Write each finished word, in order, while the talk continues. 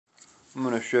I'm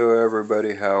going to show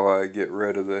everybody how I get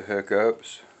rid of the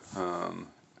hiccups. I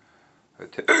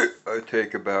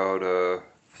take about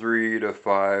 3 to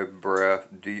 5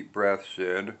 deep breaths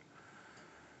in,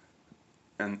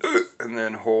 and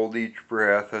then hold each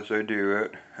breath as I do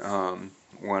it.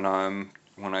 When I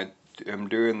am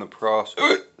doing the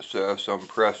process, I'm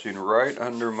pressing right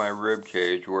under my rib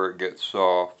cage where it gets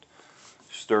soft,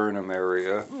 sternum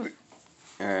area,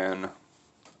 and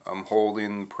I'm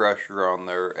holding pressure on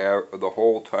there the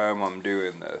whole time I'm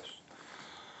doing this.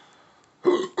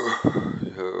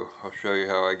 So I'll show you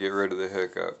how I get rid of the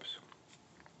hiccups.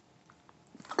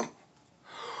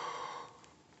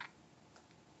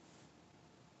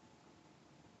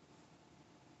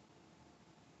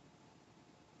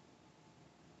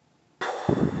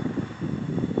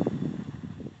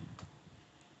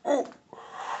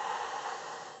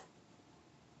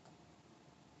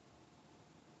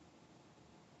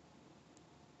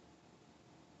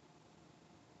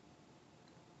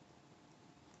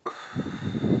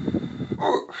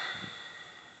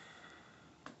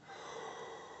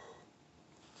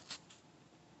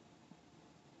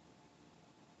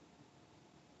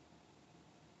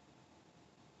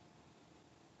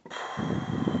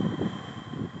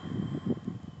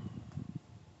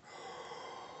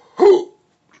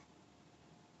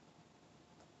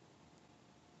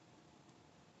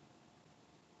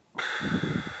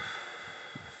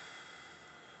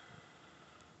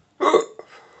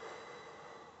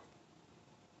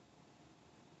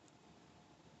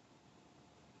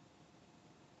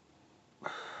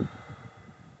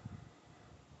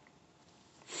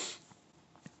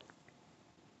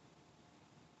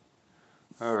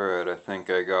 Alright, I think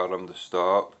I got them to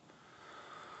stop.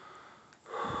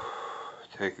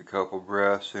 Take a couple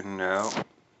breaths in and out.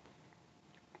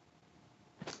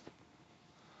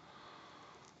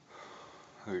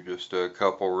 There's just a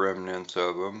couple remnants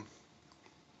of them.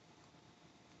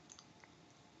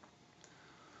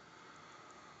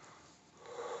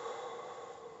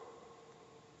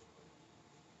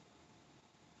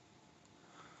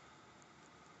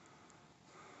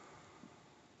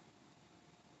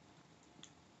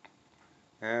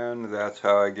 And that's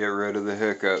how I get rid of the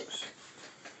hiccups.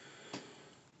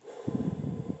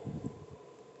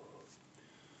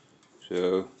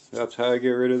 So that's how I get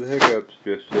rid of the hiccups,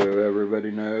 just so everybody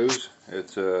knows.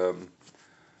 It's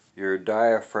your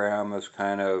diaphragm is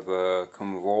kind of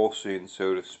convulsing,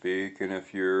 so to speak, and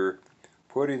if you're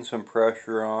putting some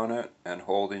pressure on it and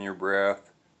holding your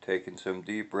breath, taking some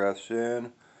deep breaths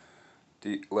in,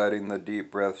 letting the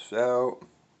deep breaths out,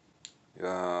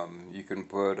 you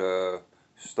can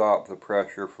stop the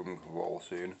pressure from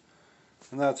convulsing.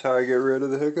 And that's how I get rid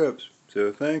of the hiccups.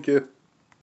 So thank you.